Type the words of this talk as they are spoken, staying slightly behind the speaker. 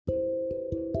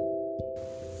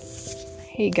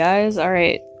Hey guys,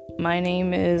 alright, my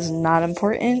name is Not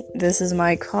Important. This is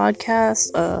my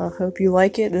podcast. Hope you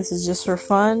like it. This is just for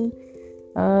fun.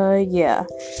 Yeah.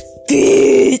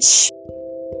 Bitch!